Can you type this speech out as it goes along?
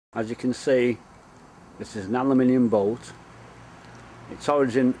As you can see, this is an aluminium bolt. Its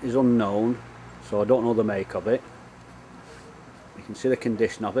origin is unknown, so I don't know the make of it. You can see the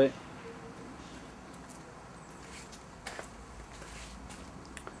condition of it.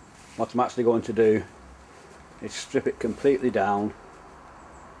 What I'm actually going to do is strip it completely down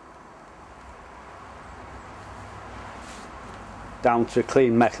to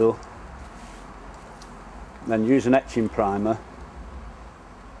clean metal, then use an etching primer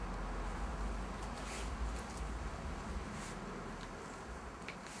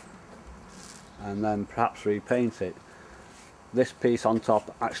and then perhaps repaint it. This piece on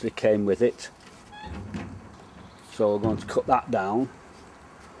top actually came with it, so we're going to cut that down.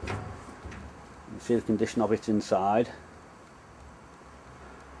 You see the condition of it inside.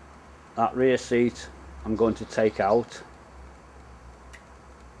 That rear seat I'm going to take out,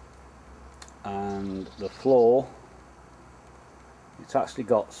 and the floor, it's actually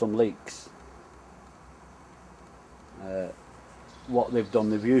got some leaks. What they've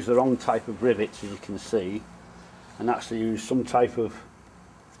done, they've used the wrong type of rivets, as you can see, and actually used some type of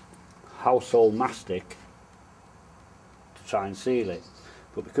household mastic to try and seal it.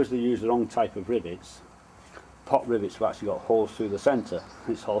 But because they used the wrong type of rivets, pot rivets have actually got holes through the centre.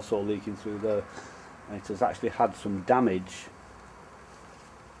 It's also leaking through there, and it has actually had some damage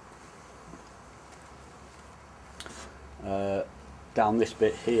down this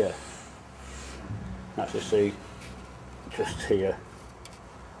bit here. Actually see just here,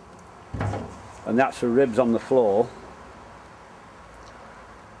 and that's the ribs on the floor.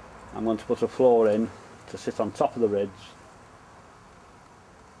 I'm going to put a floor in to sit on top of the ribs,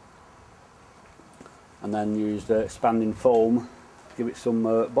 and then use the expanding foam to give it some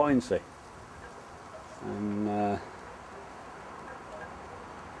buoyancy. And I'm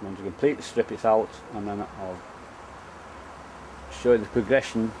going to completely strip it out, and then I'll show you the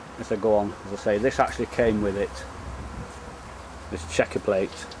progression as I go on. As I say, this actually came with it, this checker plate,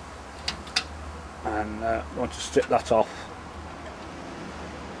 and I want to strip that off,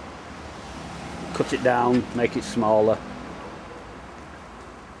 cut it down, make it smaller,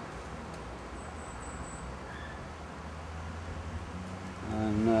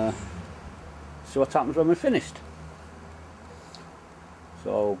 and see what happens when we're finished.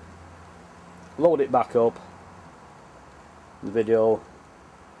 So load it back up, the video,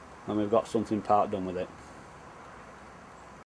 and we've got something part done with it.